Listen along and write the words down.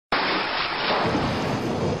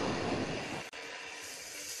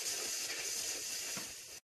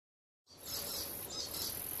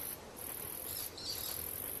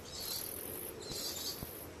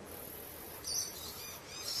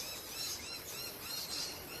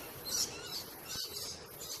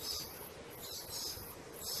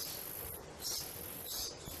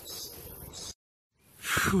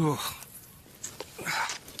Whew.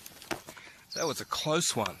 That was a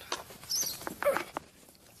close one.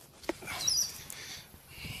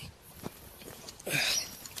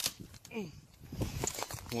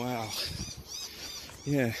 Wow.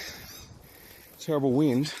 Yeah. Terrible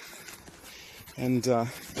wind. And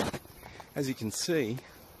as you can see,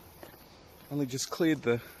 only just cleared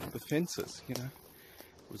the fences, you know.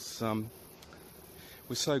 It was,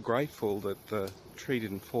 we're so grateful that the tree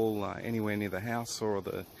didn't fall anywhere near the house or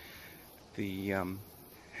the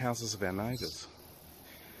houses of our neighbours.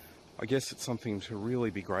 I guess it's something to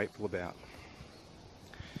really be grateful about.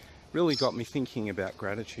 Really got me thinking about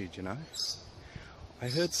gratitude, you know. I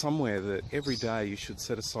heard somewhere that every day you should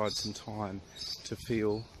set aside some time to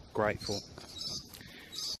feel grateful.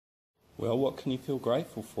 Well, what can you feel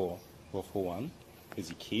grateful for? Well, for one, is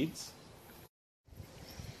your kids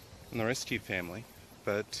and the rest of your family,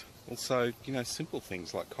 but also, you know, simple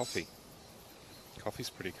things like coffee. Coffee's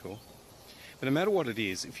pretty cool. But no matter what it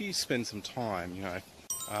is, if you spend some time, you know,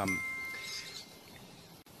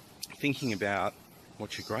 thinking about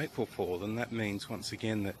what you're grateful for, then that means once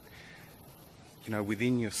again that, you know,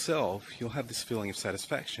 within yourself, you'll have this feeling of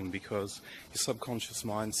satisfaction because your subconscious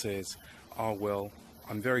mind says, oh, well,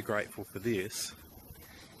 I'm very grateful for this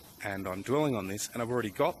and I'm dwelling on this and I've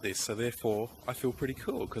already got this, so therefore I feel pretty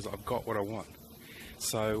cool because I've got what I want.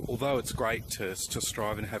 So although it's great to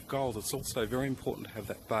strive and have goals, it's also very important to have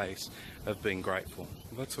that base of being grateful.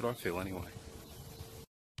 That's what I feel anyway.